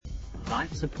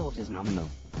Life support is nominal.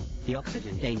 The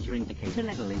oxygen danger indicator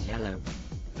level is yellow.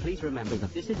 Please remember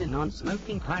that this is a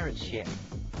non-smoking pirate ship.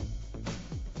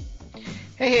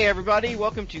 Hey everybody,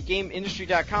 welcome to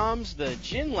GameIndustry.com's The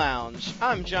Gin Lounge.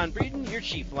 I'm John Breeden, your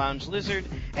chief lounge lizard,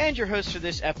 and your host for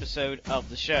this episode of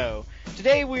the show.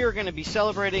 Today we are going to be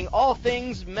celebrating all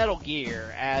things Metal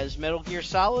Gear, as Metal Gear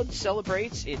Solid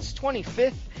celebrates its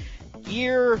 25th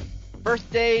year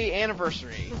birthday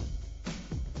anniversary.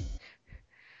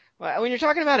 Well, when you're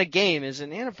talking about a game, is it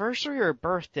an anniversary or a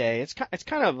birthday? It's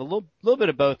kind of a little bit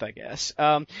of both, I guess.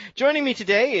 Joining me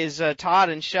today is Todd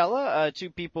and Shella, two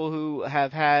people who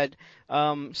have had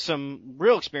some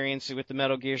real experience with the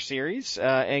Metal Gear series,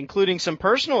 including some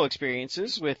personal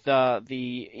experiences with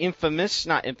the infamous,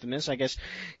 not infamous, I guess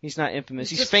he's not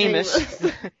infamous, he's famous.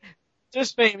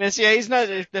 Just famous, yeah, he's not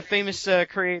the famous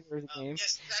creator of the game.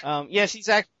 Yes, he's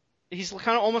kind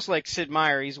of almost like Sid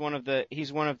Meier. He's one of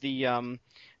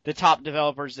the top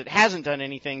developers that hasn't done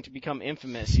anything to become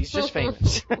infamous. He's just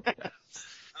famous.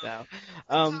 So,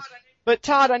 but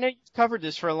Todd, I know you've covered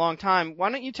this for a long time.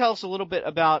 Why don't you tell us a little bit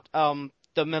about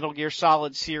the Metal Gear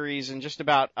Solid series and just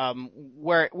about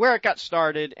where it got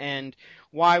started and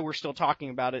why we're still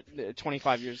talking about it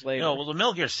 25 years later? Well, the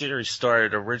Metal Gear series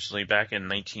started originally back in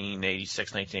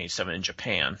 1986, 1987 in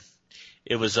Japan.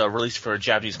 It was released for a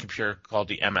Japanese computer called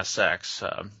the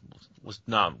MSX. Was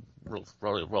not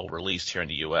really well released here in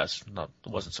the U.S.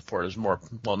 Wasn't supported. It was more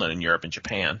well known in Europe and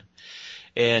Japan.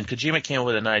 And Kojima came up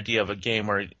with an idea of a game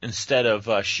where instead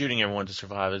of shooting everyone to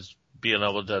survive, is being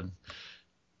able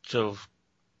to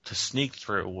sneak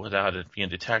through without it being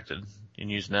detected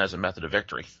and using that as a method of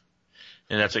victory.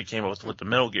 And that's what he came up with the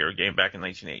Metal Gear game back in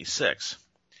 1986.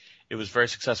 It was very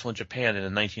successful in Japan, and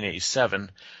in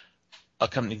 1987, a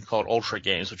company called Ultra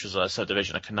Games, which was a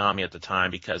subdivision of Konami at the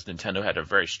time, because Nintendo had a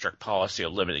very strict policy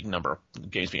of limiting number of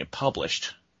games being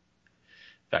published.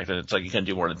 In fact, it's like you can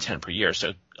do more than 10 per year.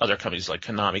 So other companies like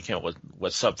Konami came up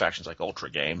with sub-factions like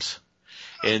Ultra Games,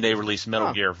 and they released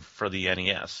Metal Gear for the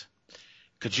NES.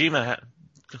 Hideo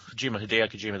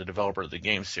Kojima, the developer of the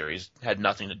game series, had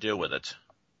nothing to do with it.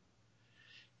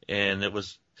 And it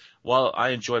was, while I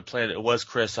enjoyed playing it, it was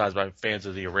criticized by fans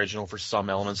of the original for some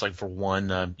elements. Like for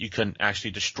one, you couldn't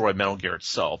actually destroy Metal Gear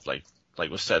itself, like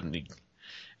was said in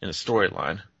the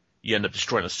storyline. You end up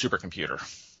destroying a supercomputer.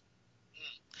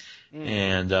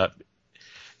 And a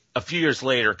few years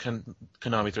later,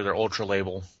 Konami, through their Ultra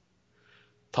label,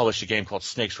 published a game called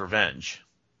Snake's Revenge.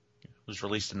 It was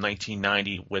released in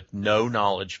 1990 with no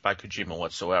knowledge by Kojima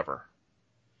whatsoever.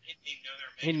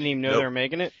 He didn't even know they were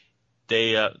making it?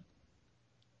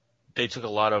 They took a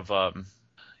lot of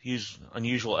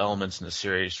unusual elements in the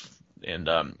series, and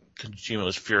Kojima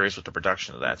was furious with the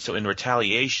production of that. So in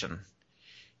retaliation,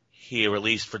 he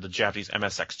released for the Japanese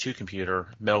MSX2 computer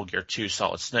Metal Gear 2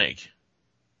 Solid Snake,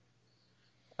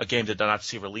 a game that did not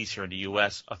see release here in the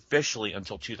U.S. officially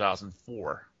until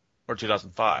 2004 or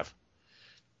 2005,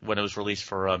 when it was released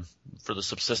for the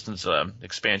subsistence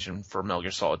expansion for Metal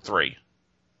Gear Solid 3.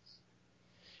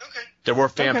 Okay. There were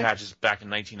fan patches back in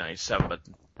 1997,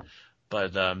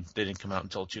 but they didn't come out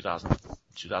until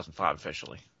 2005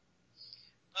 officially.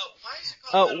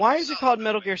 Why is it called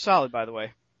Metal Gear Solid, by the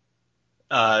way?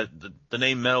 The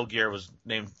name Metal Gear was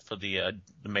named for the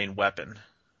main weapon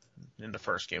in the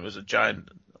first game. It was a giant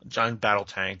battle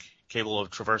tank capable of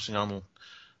traversing or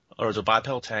it was a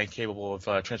bipedal tank capable of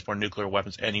transporting nuclear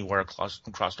weapons anywhere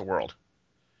across the world.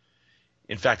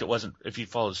 In fact, it wasn't, if you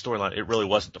follow the storyline, it really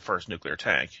wasn't the first nuclear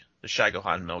tank. The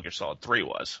Shagohan in Metal Gear Solid 3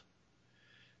 was.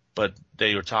 But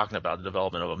they were talking about the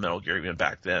development of a Metal Gear even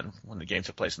back then, when the game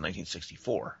took place in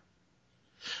 1964.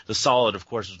 The Solid, of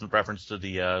course, was in reference to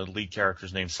the lead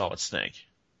character's name, Solid Snake.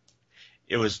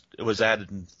 It was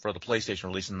added for the PlayStation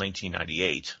release in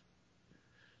 1998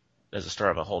 as the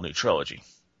start of a whole new trilogy.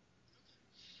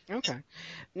 Okay.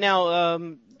 Now,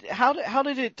 how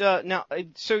did it,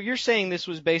 so you're saying this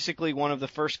was basically one of the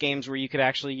first games where you could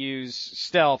actually use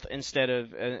stealth instead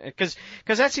of, cause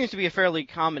that seems to be a fairly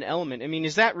common element. I mean,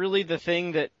 is that really the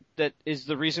thing that is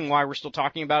the reason why we're still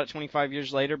talking about it 25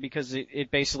 years later? Because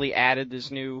it basically added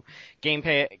this new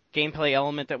gameplay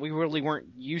element that we really weren't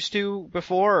used to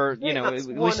before, or, you know, at least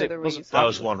it wasn't. That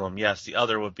was one of them, yes. The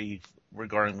other would be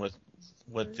regarding with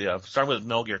starting with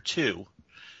Metal Gear 2.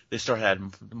 They started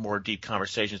having more deep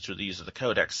conversations through the use of the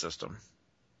Codex system,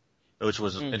 which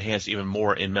was enhanced even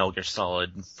more in Metal Gear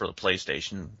Solid for the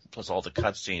PlayStation, plus all the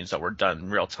cutscenes that were done in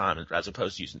real time as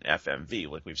opposed to using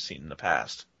FMV like we've seen in the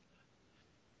past.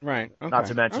 Right. Okay. Not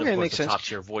to mention, of course, the top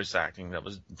tier voice acting that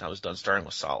was done starting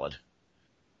with Solid.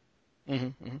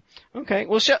 Mm-hmm, mm-hmm. Okay.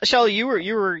 Well, Shelley, you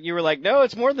were like, no,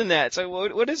 it's more than that. So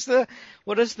what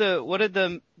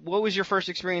was your first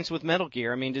experience with Metal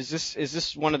Gear? I mean, is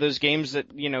this one of those games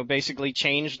that, basically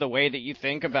changed the way that you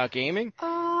think about gaming?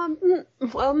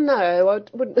 Well, no, I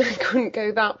couldn't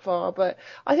go that far, but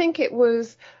I think it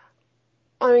was,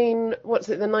 I mean, the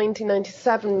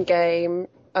 1997 game,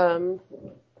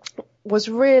 was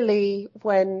really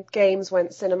when games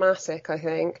went cinematic, I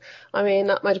think. I mean,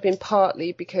 that might have been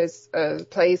partly because of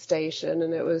PlayStation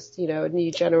and it was, a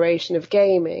new generation of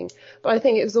gaming. But I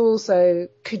think it was also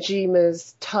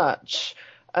Kojima's touch.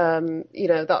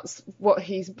 That's what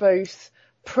he's both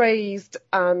praised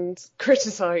and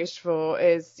criticised for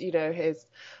is, his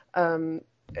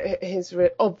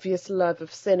obvious love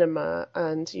of cinema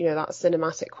and, that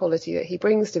cinematic quality that he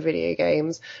brings to video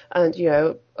games. And,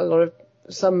 a lot of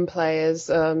some players,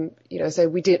 say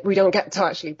we don't get to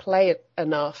actually play it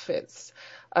enough. It's,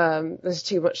 there's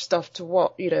too much stuff to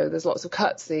watch, there's lots of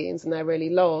cutscenes and they're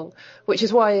really long, which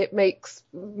is why it makes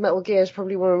Metal Gear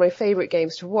probably one of my favourite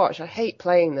games to watch. I hate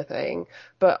playing the thing,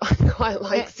 but I quite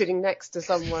like sitting next to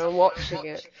someone and watching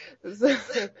it. Cause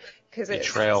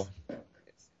it's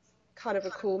kind of a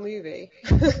cool movie.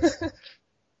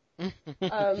 And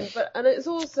it's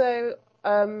also,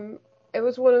 it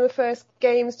was one of the first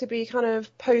games to be kind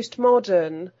of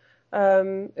postmodern.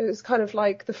 It was kind of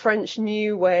like the French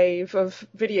New Wave of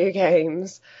video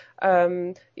games.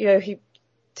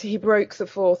 He broke the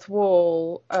fourth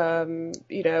wall. There's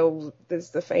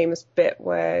the famous bit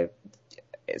where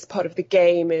it's part of the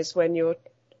game is when it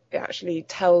actually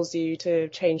tells you to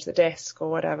change the disc or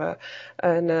whatever.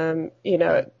 And,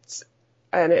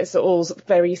 it's all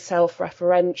very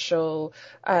self-referential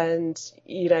and,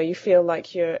 you feel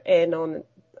like you're in on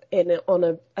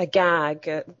a gag,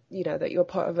 that you're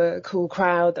part of a cool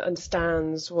crowd that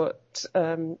understands what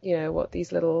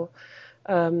these little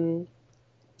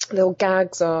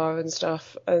gags are and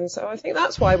stuff. And so I think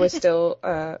that's why we're still,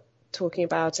 talking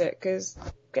about it, because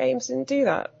games didn't do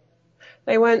that.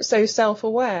 They weren't so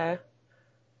self-aware.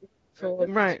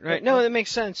 Right. No, that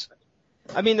makes sense.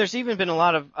 I mean, there's even been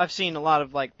I've seen a lot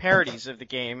of like parodies of the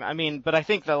game. I mean, but I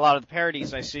think that a lot of the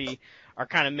parodies I see are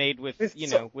kind of made with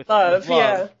love.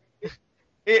 Yeah.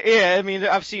 Yeah, I mean,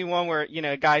 I've seen one where,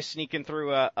 a guy's sneaking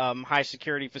through a high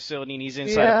security facility and he's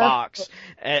inside a box.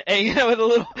 And with a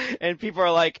little, and people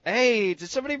are like, hey, did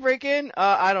somebody break in?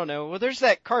 I don't know. Well, there's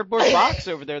that cardboard box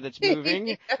over there that's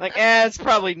moving. Like, it's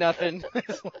probably nothing.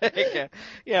 It's like,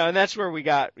 and that's where we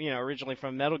got, originally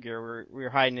from Metal Gear. We were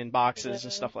hiding in boxes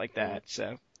and stuff like that.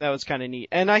 So that was kind of neat.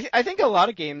 And I think a lot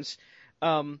of games,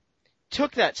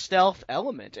 took that stealth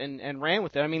element and ran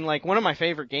with it. I mean, like, one of my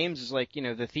favorite games is like,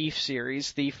 the Thief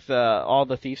series, all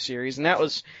the Thief series, and that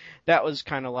was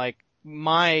kind of like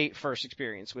my first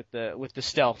experience with the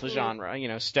stealth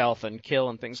genre, stealth and kill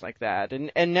and things like that.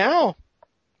 And now,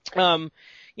 games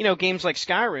like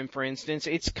Skyrim, for instance,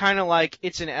 it's kind of like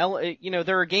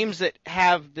there are games that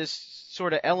have this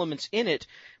sort of elements in it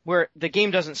where the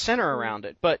game doesn't center around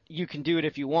it, but you can do it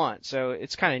if you want. So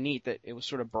it's kind of neat that it was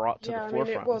sort of brought to the forefront.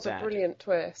 It was a brilliant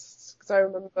twist. Because I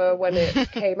remember when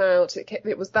it came out,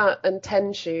 it was that and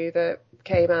Tenchu that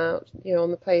came out,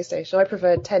 on the PlayStation. I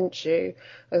preferred Tenchu,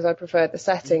 as I preferred the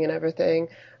setting and everything.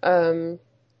 I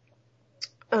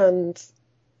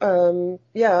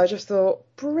just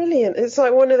thought, brilliant. It's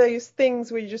like one of those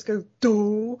things where you just go,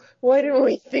 duh, why didn't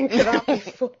we think of that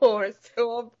before? It's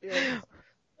so obvious.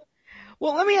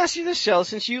 Well, let me ask you this, Shell.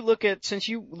 Since you look at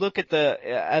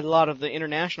a lot of the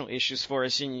international issues for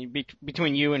us, and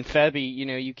between you and Febby,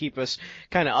 you keep us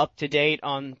kind of up to date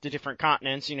on the different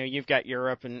continents. You've got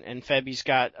Europe and Febby's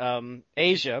got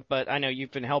Asia, but I know you've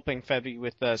been helping Febby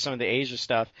with some of the Asia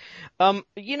stuff.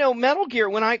 Metal Gear.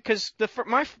 Because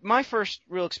my first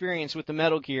real experience with the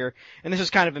Metal Gear, and this is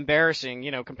kind of embarrassing,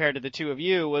 compared to the two of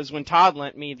you, was when Todd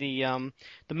lent me the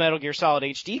Metal Gear Solid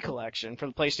HD collection for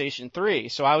the PlayStation 3.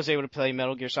 So I was able to play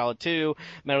Metal Gear Solid 2,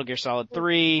 Metal Gear Solid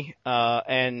 3,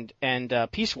 and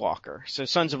Peace Walker. So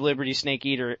Sons of Liberty, Snake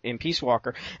Eater, and Peace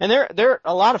Walker. And they're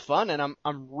a lot of fun, and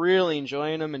I'm really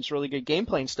enjoying them, and it's really good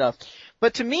gameplay and stuff.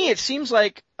 But to me, it seems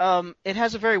like it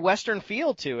has a very Western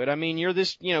feel to it. I mean, you're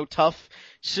this, tough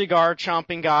cigar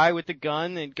chomping guy with the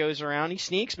gun that goes around. He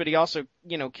sneaks, but he also,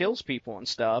 kills people and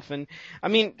stuff. And I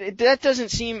mean, that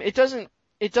doesn't seem, it doesn't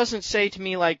say to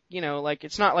me like, like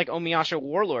it's not like Omiyasha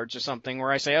Warlords or something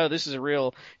where I say, oh, this is a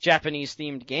real Japanese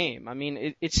themed game. I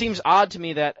mean, it seems odd to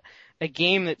me that a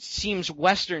game that seems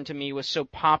Western to me was so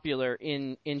popular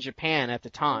in Japan at the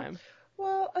time.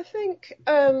 Well, I think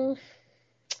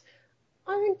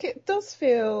it does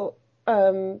feel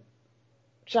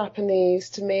Japanese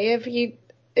to me.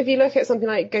 if you look at something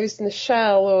like Ghost in the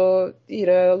Shell or, you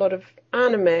know, a lot of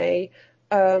anime,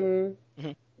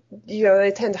 you know,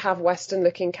 they tend to have Western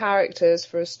looking characters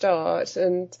for a start,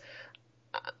 and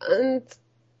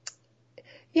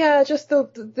yeah, just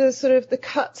the sort of the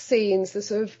cut scenes, the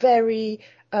sort of very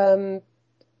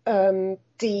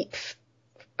deep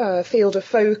field of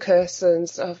focus and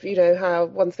stuff, you know, how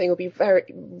one thing will be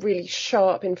really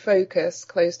sharp in focus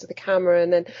close to the camera,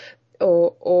 and then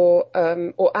or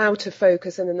out of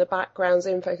focus, and then the background's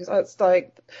in focus. It's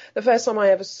like the first time I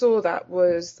ever saw that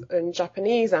was in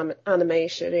Japanese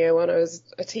animation, you know, when I was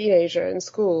a teenager in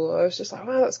school. I was just like,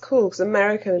 wow, that's cool, because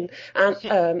American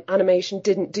animation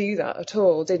didn't do that at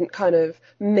all, didn't kind of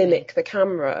mimic the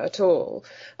camera at all.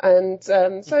 And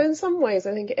so in some ways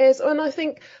I think it is, and I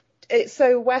think it's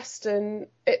so Western,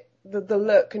 the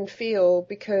look and feel,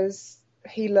 because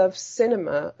he loves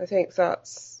cinema. I think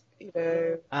that's, you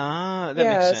know, that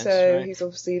makes sense. So right. he's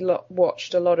obviously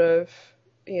watched a lot of,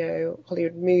 you know,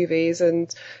 Hollywood movies,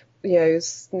 and, you know,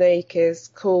 Snake is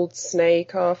called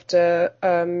Snake after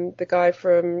the guy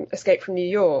from Escape from New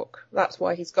York. That's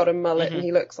why he's got a mullet and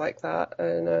he looks like that.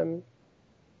 And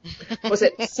was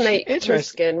it Snake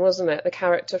Plissken, wasn't it, the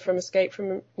character from Escape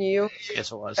from New York?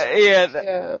 Yes, it was.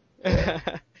 Yeah.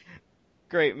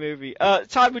 Great movie.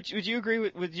 Todd, would you agree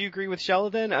with Shella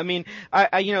then? I mean,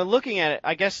 I you know, looking at it,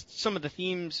 I guess some of the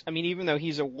themes, I mean, even though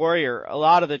he's a warrior, a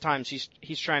lot of the times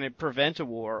he's trying to prevent a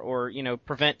war, or, you know,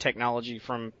 prevent technology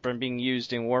from being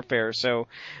used in warfare. So,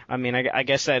 I mean, I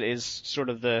guess that is sort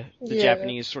of the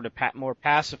Japanese sort of more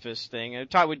pacifist thing.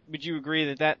 Todd, would you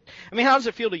agree that I mean, how does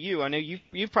it feel to you? I know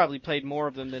you've probably played more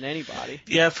of them than anybody.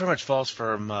 Yeah, it pretty much falls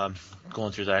from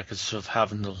going through that, because of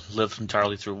having to live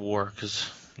entirely through war, because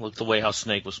look the way how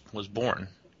Snake was born.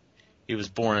 He was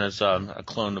born as a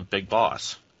clone of Big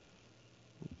Boss,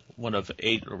 one of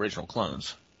 8 original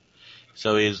clones.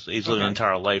 So he's living an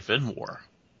entire life in war.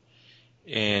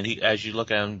 And as you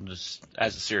look at him as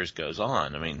the series goes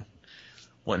on, I mean,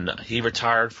 when he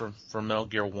retired from Metal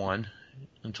Gear 1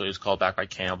 until he was called back by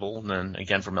Campbell, and then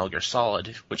again from Metal Gear Solid,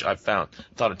 which I thought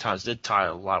at times did tie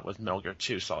a lot with Metal Gear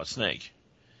 2 Solid Snake.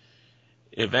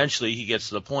 Eventually, he gets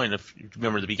to the point, if you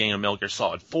remember the beginning of Metal Gear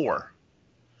Solid 4,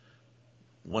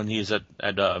 when he's at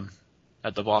the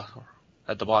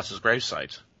boss's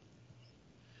gravesite,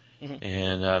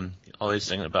 and all he's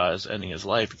thinking about is ending his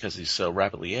life because he's so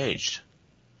rapidly aged.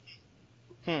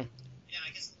 Yeah,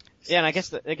 and I guess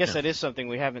that is something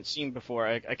we haven't seen before.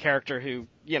 A character who,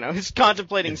 you know, is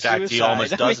contemplating suicide. In fact, he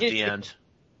almost does at the end.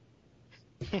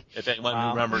 If anyone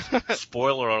remembers,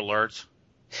 spoiler alert,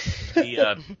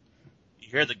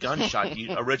 you hear the gunshot,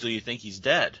 originally you think he's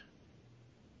dead,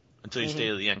 until you stay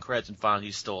to the end credits and find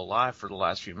he's still alive for the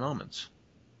last few moments.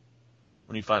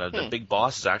 When you find out the Big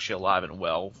Boss is actually alive and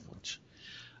well, which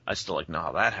I still like know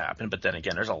how that happened, but then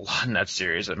again, there's a lot in that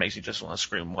series that makes you just want to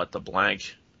scream, what the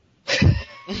blank. The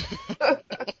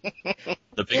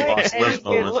Big Boss lives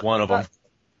moment is one of them.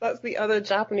 That's the other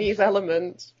Japanese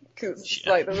element, because it's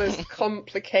like the most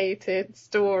complicated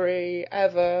story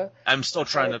ever. I'm still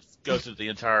trying to go through the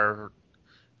entire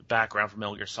background from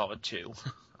Metal Gear Solid 2.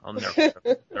 I'll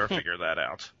never figure that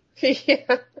out.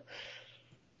 Yeah.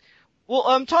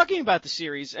 Well, talking about the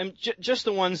series, and just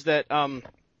the ones that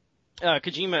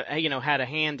Kojima, you know, had a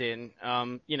hand in,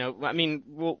 you know, I mean,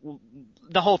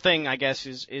 the whole thing, I guess,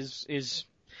 is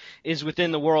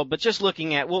within the world, but just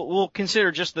looking at, we'll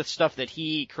consider just the stuff that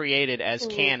he created as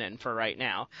canon for right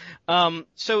now.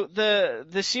 So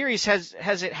the series has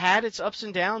it had its ups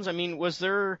and downs? I mean, was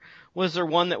there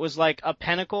one that was like a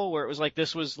pinnacle where it was like,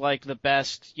 this was like the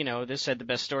best, you know, this had the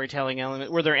best storytelling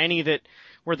element? Were there any that,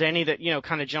 you know,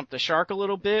 kind of jumped the shark a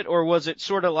little bit? Or was it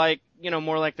sort of like, you know,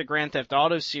 more like the Grand Theft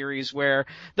Auto series where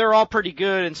they're all pretty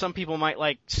good and some people might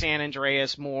like San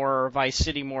Andreas more or Vice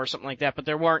City more or something like that, but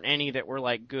there weren't any that were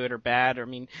like good or bad? I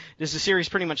mean, is the series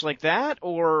pretty much like that?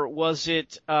 Or was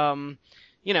it,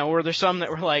 you know, were there some that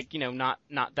were like, you know, not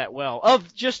that well, of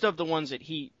the ones that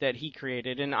he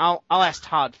created? And I'll ask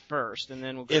Todd first, and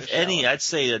then we'll go if to any, Shella. I'd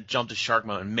say a jump to shark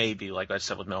moment, maybe, like I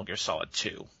said with Metal Gear Solid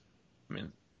 2. I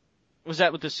mean, was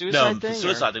that with the suicide thing? No, the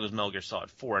suicide thing was Metal Gear Solid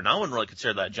 4, and I wouldn't really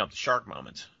consider that a jump to shark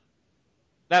moment.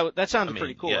 That sounded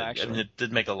pretty cool, actually. I mean, it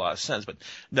did make a lot of sense, but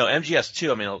no,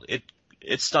 MGS2, I mean,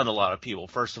 it stunned a lot of people.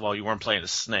 First of all, you weren't playing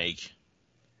as Snake.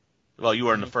 Well, you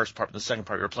were in the first part, but the second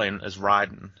part you were playing as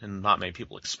Raiden, and not many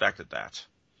people expected that.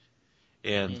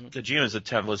 And Kojima's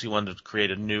attempt was he wanted to create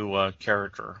a new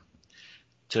character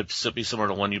to be similar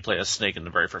to one you play as Snake in the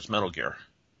very first Metal Gear.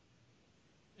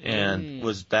 And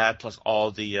was that plus all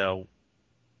the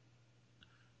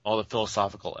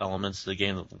philosophical elements of the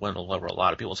game that went over a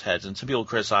lot of people's heads, and some people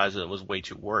criticized that it was way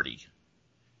too wordy.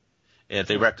 And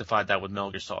they rectified that with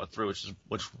Metal Gear Solid 3,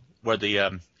 where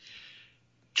the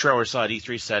trailer side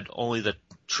E3 said only the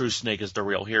true Snake is the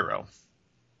real hero.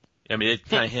 I mean, it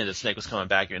kind of hinted that Snake was coming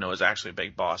back, even though it was actually a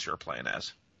big boss you were playing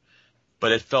as.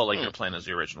 But it felt like you're playing as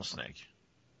the original Snake.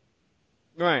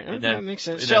 Right, okay, then, that makes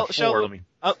sense. Go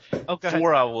ahead.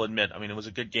 4, I will admit, I mean, it was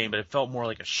a good game, but it felt more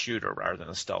like a shooter rather than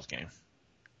a stealth game.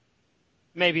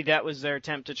 Maybe that was their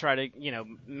attempt to try to,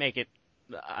 make it.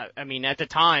 I mean, at the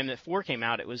time that 4 came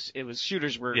out, it was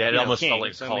shooters were. Yeah, it almost felt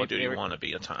like so Call of Duty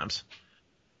wannabe at times.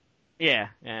 Yeah.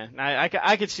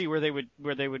 I could see where they would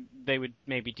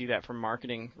maybe do that for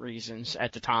marketing reasons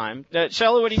at the time.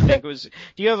 Shella, what do you think?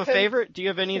 Do you have a favorite? Do you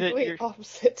have any that you're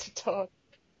opposite to Todd?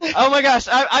 Oh my gosh,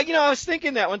 I was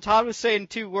thinking that when Todd was saying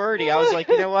too wordy, I was like,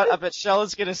 you know what? I bet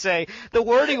Shella's gonna say the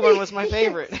wordy one was my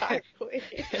favorite. Exactly.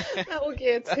 Metal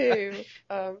Gear 2.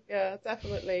 Yeah,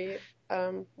 definitely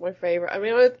my favorite. I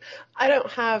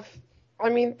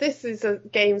mean, this is a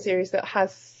game series that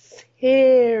has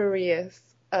serious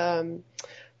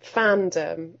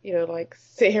fandom, like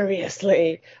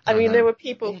seriously. I mean, there were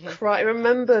people crying.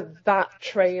 Remember that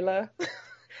trailer?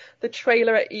 The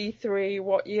trailer at E3,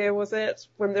 what year was it?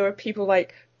 When there were people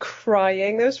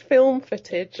crying. There was film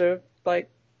footage of tubby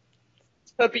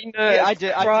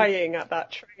nerds crying at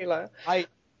that trailer. I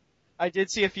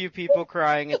did see a few people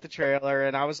crying at the trailer,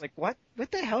 and I was like, "What? What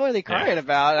the hell are they crying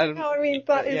about?"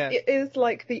 It is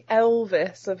like the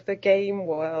Elvis of the game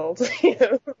world.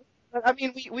 I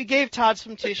mean, we gave Todd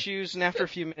some tissues, and after a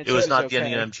few minutes, it was not the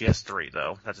ending of MGS3,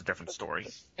 though. That's a different story.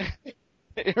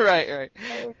 Right.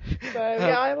 So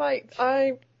yeah, I liked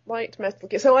Metal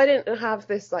Gear. So I didn't have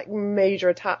this major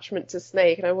attachment to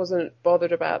Snake, and I wasn't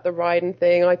bothered about the Raiden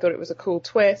thing. I thought it was a cool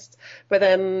twist, but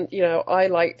then I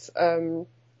liked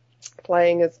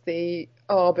playing as the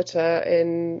Arbiter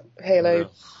in Halo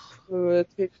 2,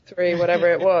 3,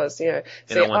 whatever it was. So I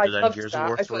loved that.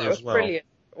 I thought it was brilliant.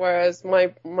 Whereas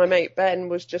my mate Ben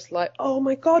was just like, oh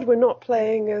my god, we're not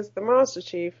playing as the Master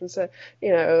Chief, and so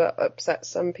that upset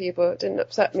some people. It didn't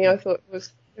upset me. I thought it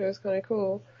was kind of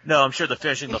cool. No, I'm sure the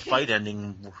finishing the fight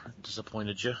ending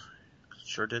disappointed you. It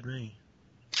sure did me.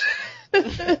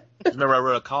 Remember, I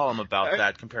wrote a column about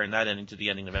that, comparing that ending to the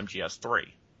ending of MGS3.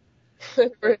 I still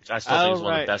think it's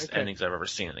one of the best endings I've ever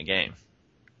seen in a game.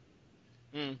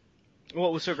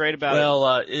 What was so great about it?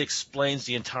 Well, it explains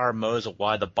the entire motives of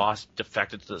why the boss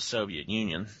defected to the Soviet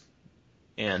Union,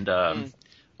 and it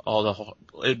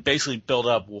basically built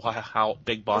up how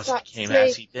Big Boss became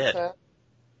as he did.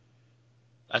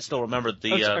 I still remember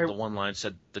the one line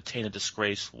said, "The tainted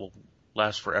disgrace will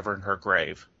last forever in her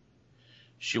grave.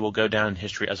 She will go down in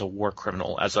history as a war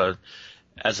criminal, as a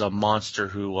monster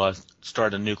who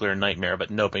started a nuclear nightmare, but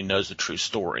nobody knows the true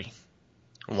story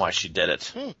and why she did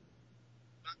it."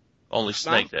 Only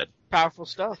Snake did. Powerful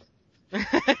stuff.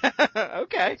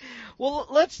 Okay. Well,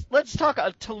 let's talk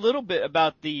a little bit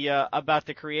about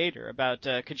the creator, about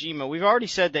Kojima. We've already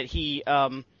said that he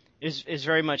is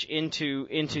very much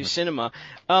into cinema.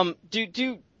 Do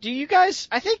you guys?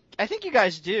 I think you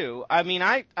guys do. I mean,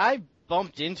 I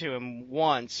bumped into him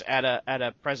once at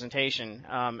a presentation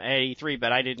at E3,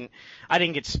 but I didn't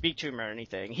get to speak to him or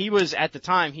anything. He was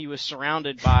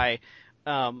surrounded by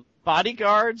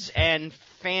bodyguards and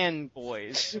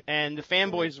fanboys, and the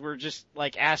fanboys were just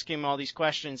asking him all these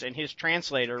questions, and his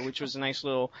translator, which was a nice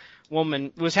little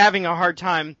woman, was having a hard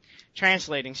time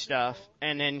translating stuff,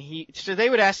 and then so they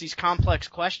would ask these complex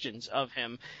questions of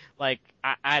him, I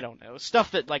don't know, stuff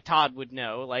that Todd would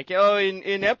know,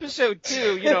 in episode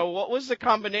 2, what was the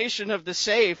combination of the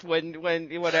safe when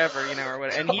whatever, or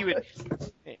what,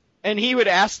 and he would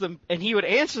ask them, and he would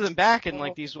answer them back in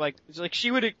these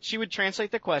she would translate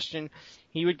the question,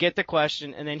 he would get the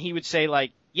question, and then he would say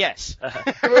yes,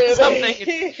 something.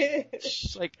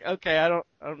 It's okay,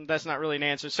 that's not really an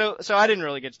answer. So I didn't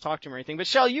really get to talk to him or anything. But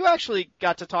Shell, you actually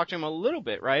got to talk to him a little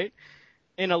bit, right?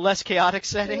 In a less chaotic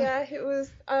setting. Yeah, it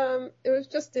was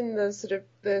just in the sort of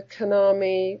the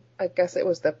Konami, I guess it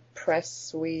was the press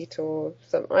suite or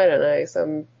I don't know,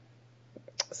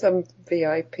 some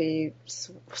VIP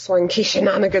swanky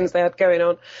shenanigans they had going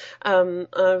on.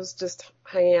 I was just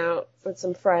hanging out with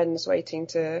some friends waiting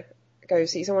to go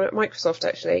see someone at Microsoft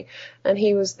actually, and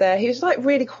he was there. He was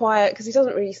really quiet because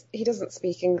he doesn't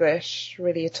speak English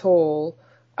really at all.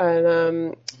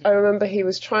 And I remember he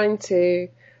was trying to.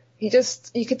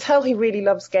 You could tell he really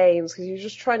loves games because he was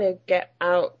just trying to get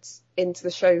out into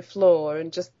the show floor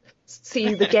and just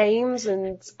see the games,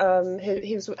 and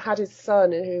he had his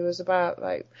son who was about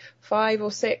 5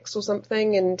 or 6 or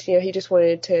something, and he just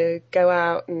wanted to go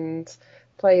out and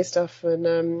play stuff,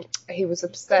 and he was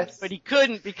obsessed. But he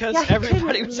couldn't because Yeah, he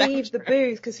everybody couldn't was leave the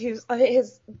booth because he was. I think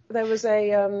there was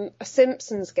a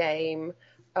Simpsons game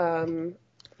in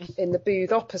the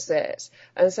booth opposite,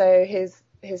 and so his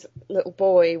little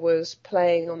boy was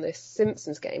playing on this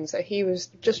Simpsons game, so he was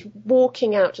just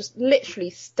walking out, just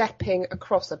literally stepping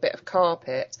across a bit of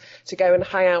carpet to go and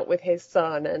hang out with his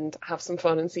son and have some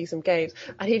fun and see some games,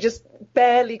 and he just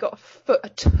barely got a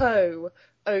toe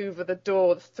over the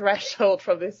door, the threshold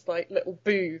from this like little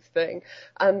booth thing,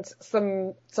 and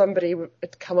somebody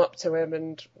had come up to him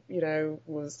and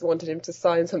wanted him to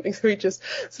sign something, so he just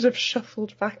sort of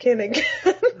shuffled back in again,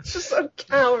 just sort of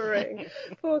cowering.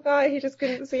 Poor guy, he just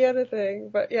couldn't see anything.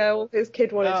 But yeah, all his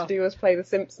kid wanted to do was play the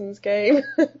Simpsons game.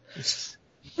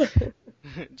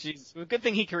 Jeez, well, good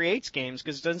thing he creates games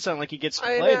because it doesn't sound like he gets to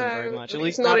I play know, them very much. At but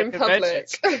least he's not at in public.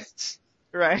 conventions.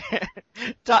 Right.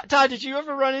 Todd, did you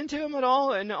ever run into him at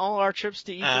all in all our trips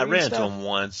to E3 I ran stuff? into him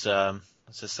once. As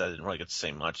I said, I didn't really get to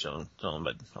say much to him,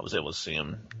 but I was able to see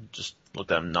him. Just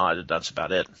looked at him, nodded. That's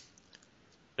about it.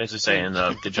 Basically saying,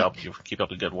 good job, you keep up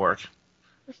the good work.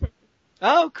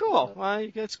 Oh, cool. Well,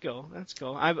 that's cool. That's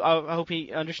cool. I hope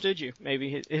he understood you.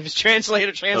 Maybe his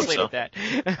translator translated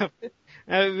that.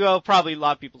 Well, probably a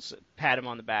lot of people pat him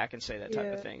on the back and say that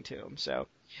type of thing to him.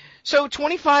 So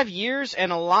 25 years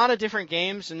and a lot of different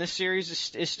games, and this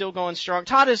series is still going strong.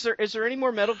 Todd, is there any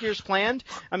more Metal Gears planned?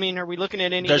 I mean, are we looking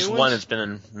at any There's new one ones? that's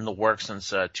been in the works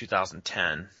since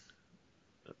 2010.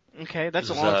 Okay, that's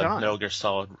a This long is, time.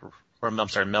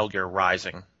 Metal Gear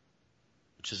Rising,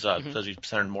 which is does be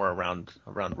centered more around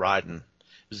Raiden.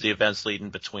 It was the events leading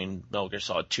between Metal Gear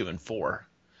Solid 2 and 4.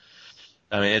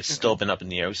 I mean, it's still been up in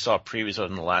the air. We saw previews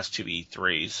in the last two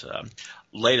E3s.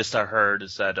 Latest I heard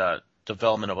is that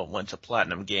development of it went to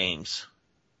Platinum Games,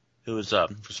 who is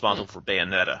responsible for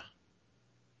Bayonetta.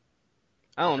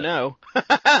 Oh no!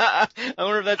 I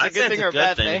wonder if that's a good thing or a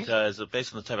bad thing. Because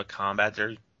based on the type of combat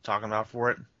they're talking about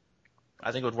for it,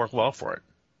 I think it would work well for it.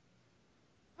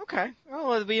 Okay.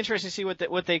 Well, it'll be interesting to see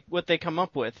what they come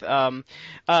up with. A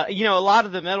lot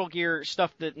of the Metal Gear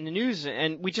stuff that in the news,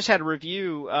 and we just had a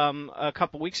review a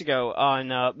couple weeks ago on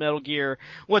Metal Gear.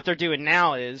 What they're doing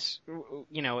now is,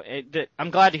 I'm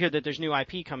glad to hear that there's new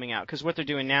IP coming out, because what they're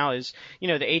doing now is, the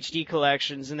HD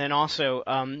collections, and then also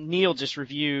Neil just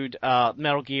reviewed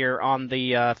Metal Gear on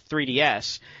the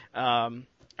 3DS,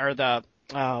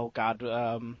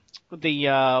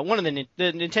 the one of the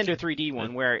Nintendo 3D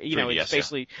one where, 3DS, it's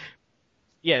basically,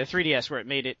 the 3DS where it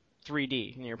made it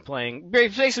 3D and you're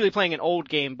basically playing an old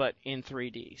game but in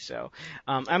 3D. So,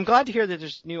 I'm glad to hear that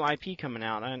there's new IP coming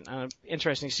out. I'm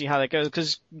interested to see how that goes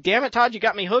because damn it, Todd, you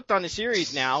got me hooked on the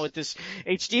series now with this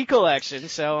HD collection.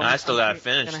 So I still gotta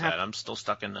finish that. I'm still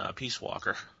stuck in Peace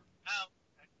Walker.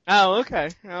 Oh, okay.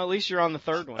 Well, at least you're on the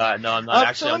third one. No, I'm not.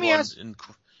 Actually, I'm going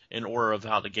in order of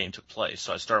how the game took place.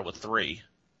 So I started with 3.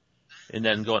 And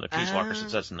then going to Peace Walker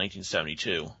since that's in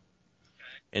 1972.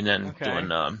 And then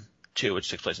doing 2,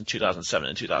 which takes place in 2007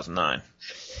 and 2009.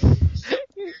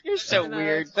 You're so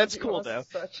weird. That's cool, though.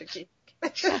 Such a geek.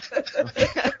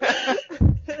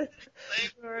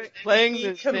 Playing the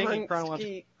Geek thing in amongst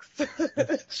chronological. geeks.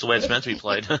 It's the way it's meant to be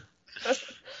played.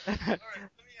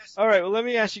 All right. Well, let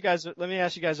me ask you guys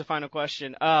a final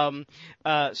question.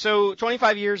 So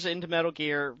 25 years into Metal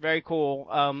Gear, very cool.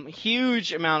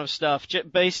 Huge amount of stuff,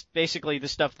 basically the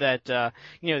stuff that, the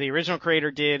original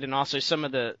creator did, and also some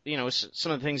of the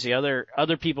things the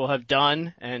other people have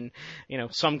done, and,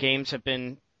 some games have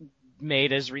been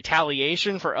made as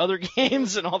retaliation for other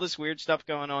games and all this weird stuff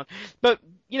going on. But,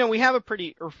 we have a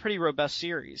pretty robust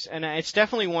series, and it's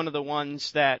definitely one of the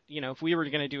ones that, if we were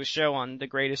going to do a show on the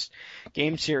greatest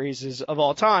game series of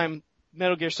all time,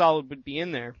 Metal Gear Solid would be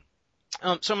in there.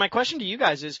 So my question to you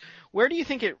guys is, where do you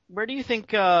think it ranks,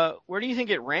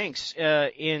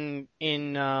 in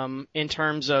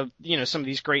terms of, some of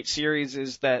these great series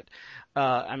is that,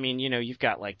 you've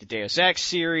got like the Deus Ex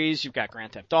series, you've got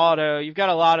Grand Theft Auto, you've got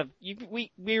a lot of,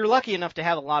 we were lucky enough to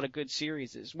have a lot of good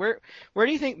series. Where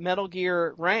do you think Metal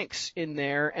Gear ranks in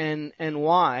there and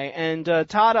why? And,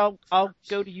 Todd, I'll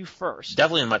go to you first.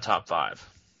 Definitely in my top 5.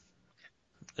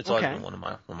 It's always been one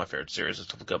of my favorite series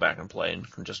to go back and play and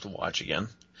just to watch again.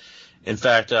 In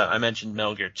fact, I mentioned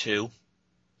Metal Gear 2.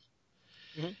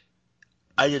 Mm-hmm.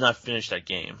 I did not finish that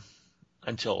game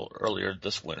until earlier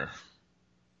this winter.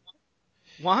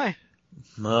 Why?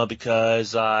 Well,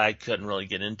 because I couldn't really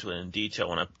get into it in detail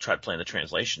when I tried playing the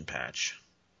translation patch.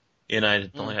 And I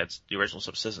only had the original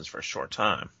subsistence for a short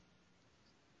time.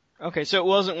 Okay, so it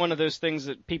wasn't one of those things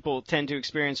that people tend to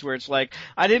experience where it's like,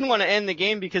 I didn't want to end the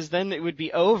game because then it would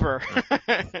be over.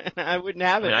 I wouldn't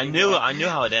have it. I knew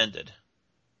how it ended.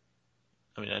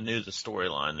 I mean, I knew the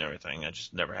storyline and everything. I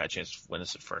just never had a chance to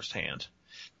witness it firsthand.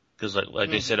 Because like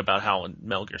they said about how in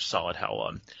Metal Gear Solid,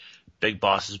 how Big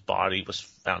Boss's body was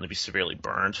found to be severely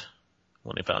burned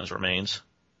when they found his remains.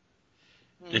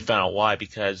 They found out why,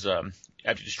 because after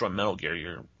you destroy Metal Gear,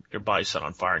 your body's set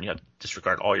on fire and you have to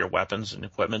disregard all your weapons and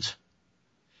equipment.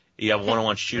 You have a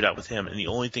one-on-one shootout with him, and the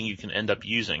only thing you can end up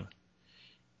using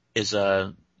is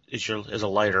a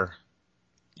lighter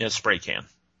in a spray can.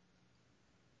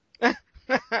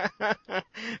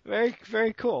 Very,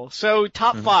 very cool. So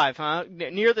top 5, huh?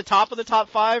 Near the top of the top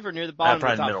 5 or near the bottom of the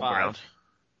top 5? Probably middle ground.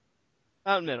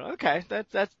 Out in the middle. Okay,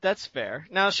 that's fair.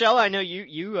 Now, Shella, I know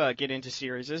you get into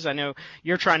series. I know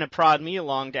you're trying to prod me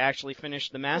along to actually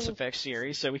finish the Mass Effect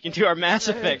series, so we can do our Mass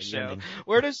Effect show.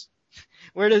 Where does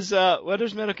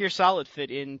Metal Gear Solid fit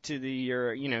into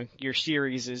your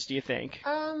series? Do you think?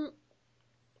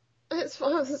 It's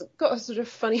got a sort of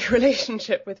funny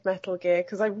relationship with Metal Gear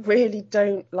because I really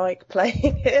don't like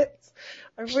playing it.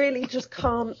 I really just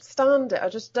can't stand it. I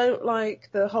just don't like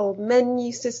the whole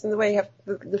menu system, the way you have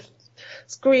the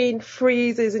screen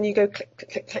freezes and you go click,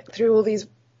 click, click, click through all these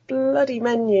bloody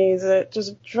menus. It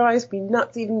just drives me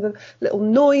nuts. Even the little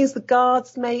noise the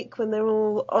guards make when they're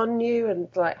all on you and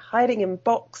like hiding in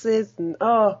boxes and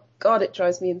oh God, it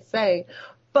drives me insane.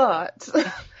 But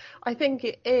I think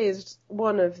it is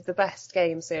one of the best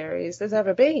game series there's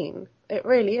ever been. It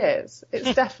really is.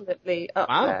 It's definitely up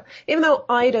there. Even though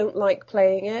I don't like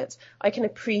playing it, I can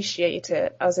appreciate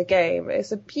it as a game.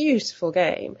 It's a beautiful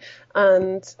game.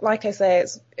 And like I say,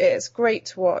 it's great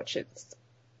to watch.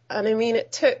 And I mean,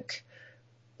 it took,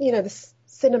 the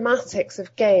cinematics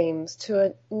of games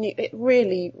to it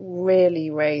really,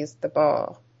 really raised the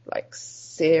bar, like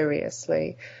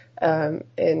seriously.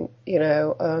 In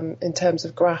terms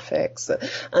of graphics,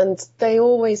 and they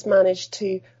always manage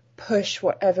to push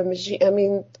whatever machine. I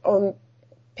mean, on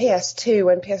PS2,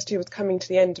 when PS2 was coming to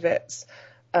the end of its,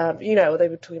 they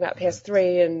were talking about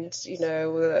PS3, and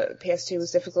PS2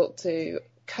 was difficult to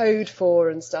code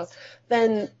for and stuff.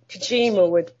 Then Kojima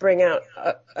would bring out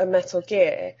a Metal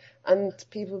Gear, and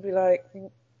people would be like,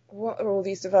 "What are all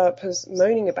these developers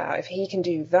moaning about? If he can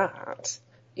do that."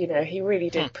 He really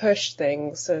did push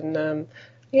things and,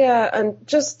 and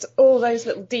just all those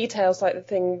little details like the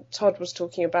thing Todd was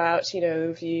talking about,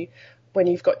 when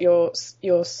you've got your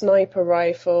sniper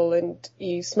rifle and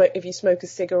if you smoke a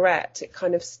cigarette, it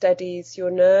kind of steadies your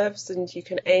nerves and you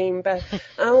can aim better.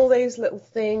 And all those little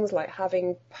things like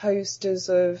having posters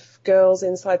of girls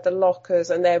inside the lockers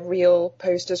and they're real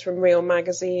posters from real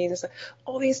magazines.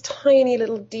 All these tiny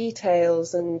little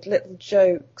details and little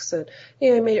jokes and,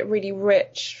 made it really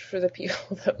rich for the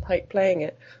people that like playing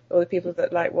it or the people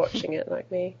that like watching it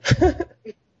like me.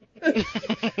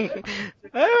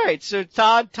 All right, so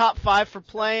Todd, top 5 for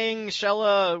playing.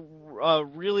 Shella,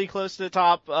 really close to the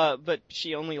top, but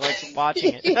she only likes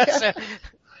watching it. Yeah. So,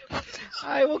 all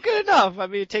right, well, good enough. I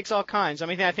mean, it takes all kinds. I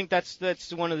mean, I think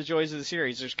that's one of the joys of the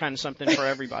series. There's kind of something for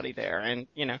everybody there, and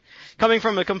coming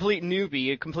from a complete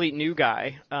newbie, a complete new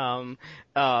guy, I'm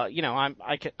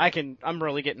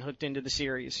really getting hooked into the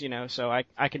series, so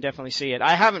I can definitely see it.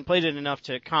 I haven't played it enough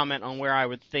to comment on where I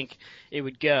would think it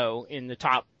would go in the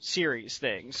top series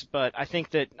things, but I think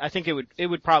it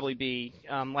would probably be,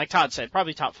 like Todd said,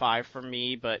 probably top 5 for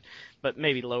me, but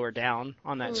maybe lower down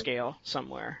on that scale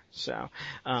somewhere. So,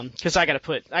 cause I gotta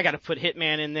put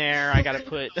Hitman in there, I gotta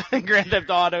put Grand Theft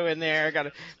Auto in there, I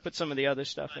gotta put some of the other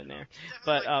stuff in there.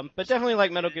 But definitely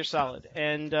like Metal Gear Solid.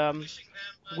 And,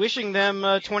 wishing them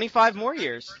 25 more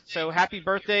years. So happy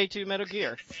birthday to Metal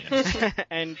Gear.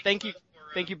 And thank you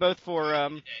both for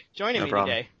joining me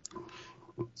today.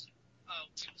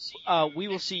 We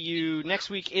will see you next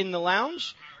week in the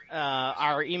lounge.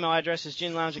 Our email address is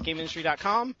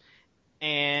ginlounge@gameindustry.com.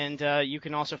 And you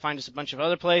can also find us a bunch of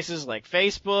other places like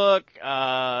Facebook,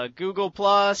 Google+,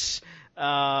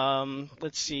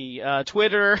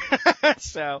 Twitter.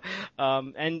 So,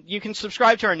 and you can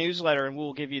subscribe to our newsletter and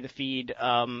we'll give you the feed.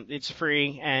 It's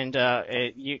free and,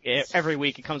 every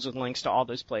week it comes with links to all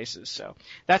those places. So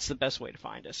that's the best way to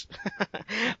find us.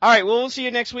 All right. Well, we'll see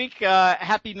you next week.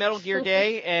 Happy Metal Gear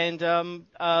Day. And,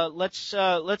 let's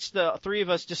the three of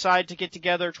us decide to get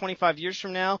together 25 years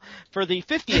from now for the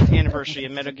 50th anniversary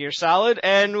of Metal Gear Solid.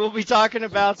 And we'll be talking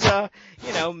about,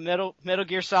 Metal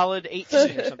Gear Solid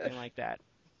 18 or something like that.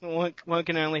 One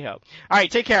can only hope. All right,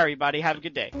 take care, everybody. Have a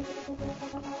good day.